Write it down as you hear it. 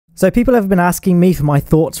So people have been asking me for my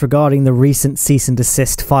thoughts regarding the recent cease and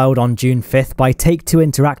desist filed on June 5th by Take-Two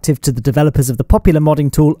Interactive to the developers of the popular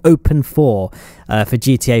modding tool Open4 for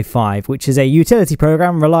GTA 5, which is a utility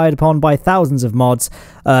program relied upon by thousands of mods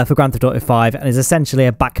for Grand Theft Auto 5 and is essentially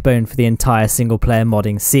a backbone for the entire single-player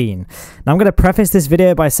modding scene. Now I'm going to preface this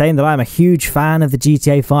video by saying that I'm a huge fan of the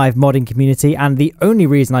GTA 5 modding community, and the only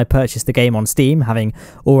reason I purchased the game on Steam, having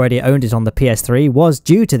already owned it on the PS3, was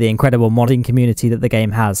due to the incredible modding community that the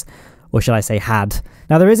game has. Or should I say had.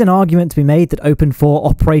 Now there is an argument to be made that Open4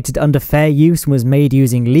 operated under fair use and was made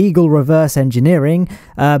using legal reverse engineering,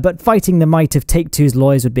 but fighting the might of Take-Two's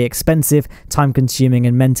lawyers would be expensive, time-consuming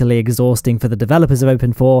and mentally exhausting for the developers of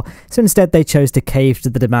Open4, so instead they chose to cave to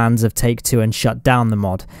the demands of Take-Two and shut down the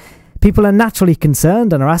mod. People are naturally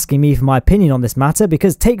concerned and are asking me for my opinion on this matter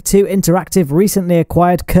because Take-Two Interactive recently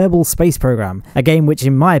acquired Kerbal Space Program, a game which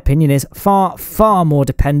in my opinion is far, far more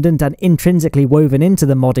dependent and intrinsically woven into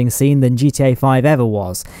the modding scene than GTA 5 ever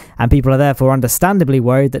was, and people are therefore understandably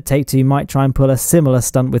worried that Take-Two might try and pull a similar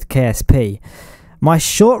stunt with KSP. My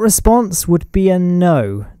short response would be a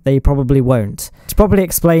no, they probably won't. To probably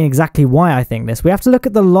explain exactly why I think this, we have to look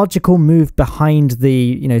at the logical move behind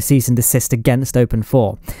the, cease and desist against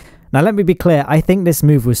Open4. Now let me be clear, I think this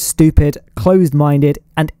move was stupid, closed-minded,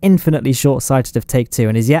 and infinitely short-sighted of Take-Two,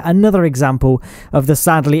 and is yet another example of the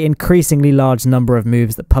sadly increasingly large number of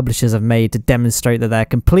moves that publishers have made to demonstrate that they're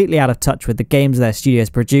completely out of touch with the games their studios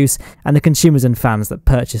produce and the consumers and fans that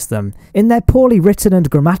purchase them. In their poorly written and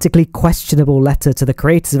grammatically questionable letter to the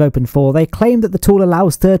creators of Open4, they claim that the tool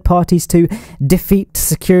allows third parties to defeat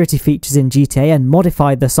security features in GTA and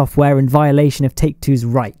modify the software in violation of Take-Two's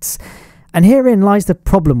rights. And herein lies the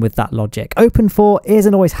problem with that logic. Open4 is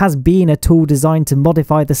and always has been a tool designed to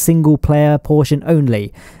modify the single-player portion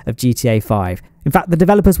only of GTA 5. In fact, the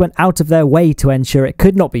developers went out of their way to ensure it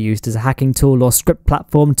could not be used as a hacking tool or script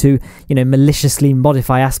platform to, maliciously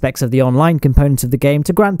modify aspects of the online component of the game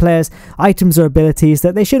to grant players items or abilities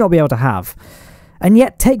that they should not be able to have. And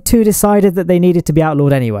yet Take-Two decided that they needed to be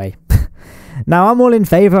outlawed anyway. Now, I'm all in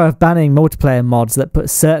favour of banning multiplayer mods that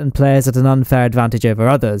put certain players at an unfair advantage over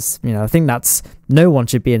others. I think no one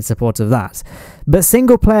should be in support of that. But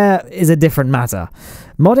single player is a different matter.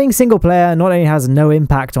 Modding single player not only has no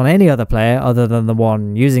impact on any other player other than the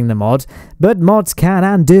one using the mod, but mods can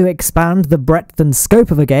and do expand the breadth and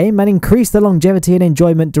scope of a game and increase the longevity and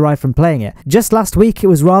enjoyment derived from playing it. Just last week it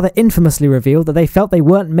was rather infamously revealed that they felt they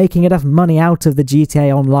weren't making enough money out of the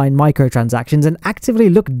GTA Online microtransactions and actively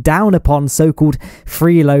looked down upon so-called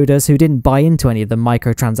freeloaders who didn't buy into any of the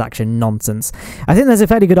microtransaction nonsense. I think there's a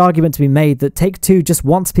fairly good argument to be made that Take-Two just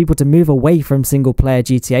wants people to move away from single-player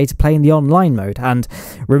GTA to play in the online mode, and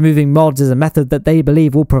removing mods is a method that they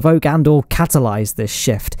believe will provoke and or catalyze this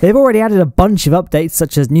shift. They've already added a bunch of updates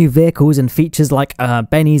such as new vehicles and features like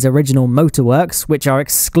Benny's original Motorworks, which are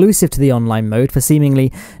exclusive to the online mode for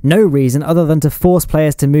seemingly no reason other than to force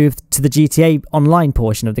players to move to the GTA Online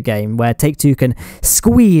portion of the game, where Take-Two can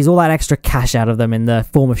squeeze all that extra cash out of them in the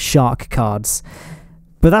form of shark cards.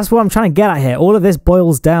 But that's what I'm trying to get at here. All of this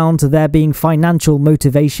boils down to there being financial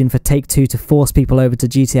motivation for Take-Two to force people over to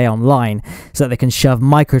GTA Online so that they can shove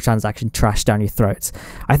microtransaction trash down your throats.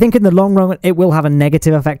 I think in the long run it will have a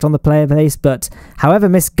negative effect on the player base, but however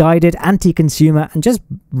misguided, anti-consumer and just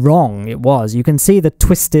wrong it was, you can see the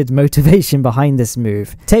twisted motivation behind this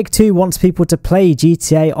move. Take-Two wants people to play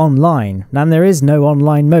GTA Online, and there is no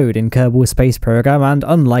online mode in Kerbal Space Program, and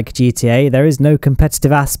unlike GTA, there is no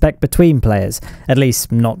competitive aspect between players, at least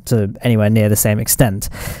not to anywhere near the same extent.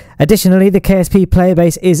 Additionally, the KSP player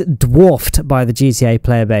base is dwarfed by the GTA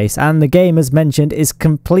player base, and the game, as mentioned, is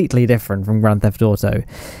completely different from Grand Theft Auto.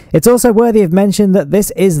 It's also worthy of mention that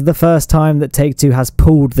this is the first time that Take-Two has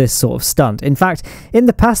pulled this sort of stunt. In fact, in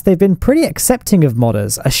the past they've been pretty accepting of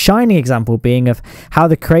modders, a shining example being of how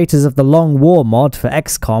the creators of the Long War mod for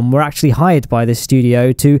XCOM were actually hired by this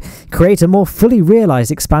studio to create a more fully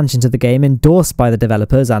realised expansion to the game endorsed by the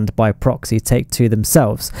developers and by proxy Take-Two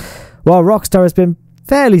themselves. While Rockstar has been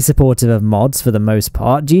fairly supportive of mods for the most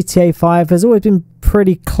part, GTA 5 has always been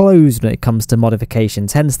pretty closed when it comes to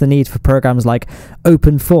modifications, hence the need for programs like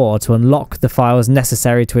Open4 to unlock the files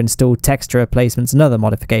necessary to install texture replacements and other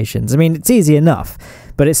modifications. I mean, it's easy enough,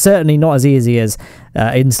 but it's certainly not as easy as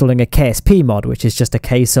installing a KSP mod, which is just a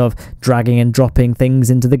case of dragging and dropping things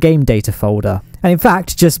into the game data folder. And in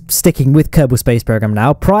fact, just sticking with Kerbal Space Program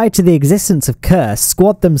now, prior to the existence of Curse,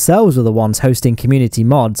 Squad themselves were the ones hosting community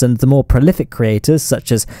mods, and the more prolific creators,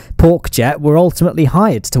 such as Porkjet, were ultimately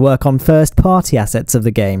hired to work on first-party assets of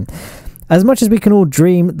the game. As much as we can all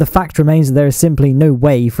dream, the fact remains that there is simply no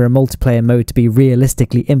way for a multiplayer mode to be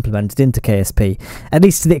realistically implemented into KSP, at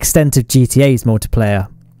least to the extent of GTA's multiplayer.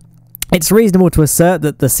 It's reasonable to assert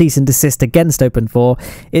that the cease and desist against Open4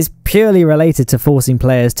 is purely related to forcing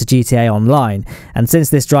players to GTA Online, and since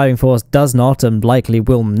this driving force does not and likely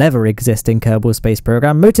will never exist in Kerbal Space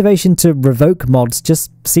Program, motivation to revoke mods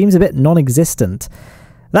just seems a bit non-existent.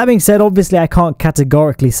 That being said, obviously I can't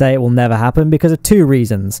categorically say it will never happen because of two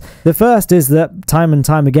reasons. The first is that, time and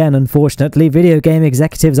time again, unfortunately, video game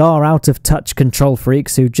executives are out-of-touch control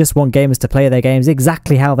freaks who just want gamers to play their games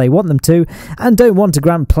exactly how they want them to, and don't want to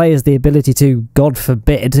grant players the ability to, God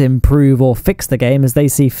forbid, improve or fix the game as they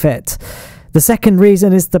see fit. The second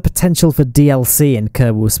reason is the potential for DLC in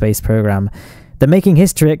Kerbal Space Program. The Making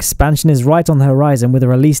History expansion is right on the horizon with a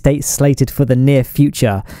release date slated for the near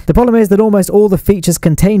future. The problem is that almost all the features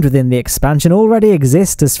contained within the expansion already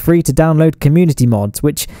exist as free-to-download community mods,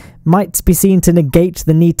 which might be seen to negate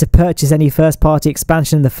the need to purchase any first-party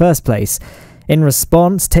expansion in the first place. In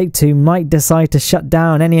response, Take-Two might decide to shut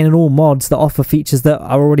down any and all mods that offer features that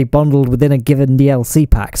are already bundled within a given DLC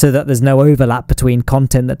pack, so that there's no overlap between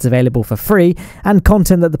content that's available for free and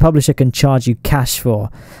content that the publisher can charge you cash for.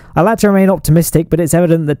 I like to remain optimistic, but it's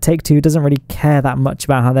evident that Take-Two doesn't really care that much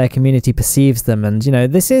about how their community perceives them, and,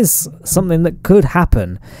 this is something that could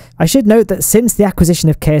happen. I should note that since the acquisition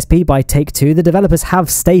of KSP by Take-Two, the developers have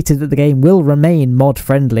stated that the game will remain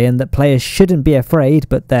mod-friendly and that players shouldn't be afraid,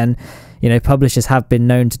 but then publishers have been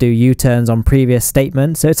known to do U-turns on previous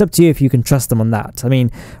statements, so it's up to you if you can trust them on that. I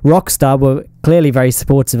mean, Rockstar were clearly very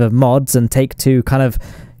supportive of mods, and Take-Two kind of,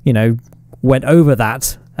 went over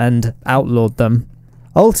that and outlawed them.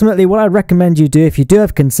 Ultimately, what I'd recommend you do if you do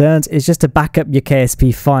have concerns is just to back up your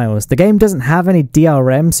KSP files. The game doesn't have any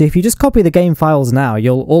DRM, so if you just copy the game files now,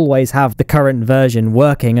 you'll always have the current version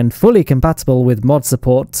working and fully compatible with mod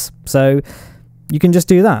support, so you can just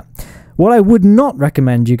do that. What I would not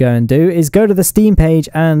recommend you go and do is go to the Steam page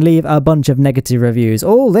and leave a bunch of negative reviews.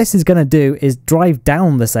 All this is going to do is drive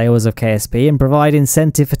down the sales of KSP and provide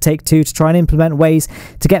incentive for Take-Two to try and implement ways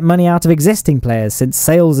to get money out of existing players, since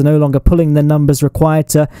sales are no longer pulling the numbers required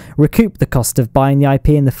to recoup the cost of buying the IP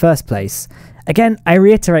in the first place. Again, I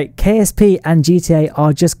reiterate, KSP and GTA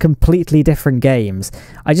are just completely different games.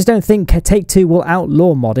 I just don't think Take-Two will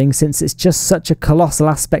outlaw modding since it's just such a colossal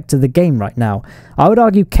aspect of the game right now. I would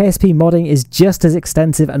argue KSP modding is just as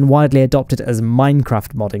extensive and widely adopted as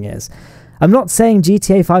Minecraft modding is. I'm not saying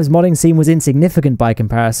GTA 5's modding scene was insignificant by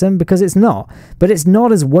comparison, because it's not, but it's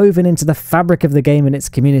not as woven into the fabric of the game and its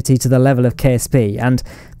community to the level of KSP, and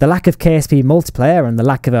the lack of KSP multiplayer and the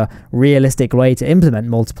lack of a realistic way to implement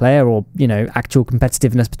multiplayer or, actual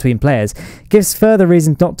competitiveness between players gives further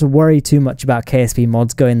reason not to worry too much about KSP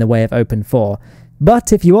mods going the way of Open4.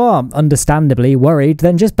 But if you are understandably worried,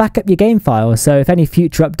 then just back up your game file, so if any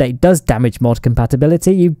future update does damage mod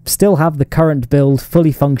compatibility, you still have the current build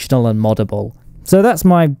fully functional and moddable. So that's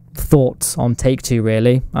my thoughts on Take-Two,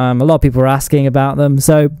 really. A lot of people are asking about them,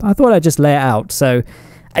 so I thought I'd just lay it out. So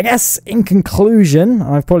I guess in conclusion,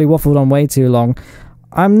 I've probably waffled on way too long.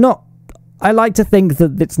 I like to think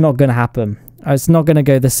that it's not going to happen. It's not going to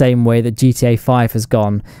go the same way that GTA 5 has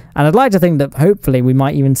gone. And I'd like to think that hopefully we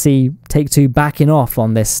might even see Take-Two backing off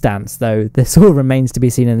on this stance, though this all remains to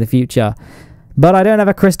be seen in the future. But I don't have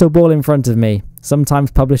a crystal ball in front of me.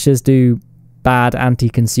 Sometimes publishers do bad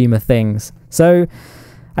anti-consumer things. So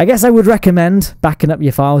I guess I would recommend backing up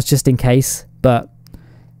your files just in case, but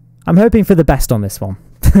I'm hoping for the best on this one.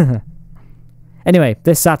 Anyway,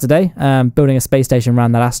 this Saturday, building a space station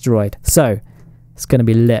around that asteroid. So it's going to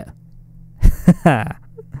be lit. That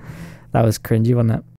was cringy, wasn't it?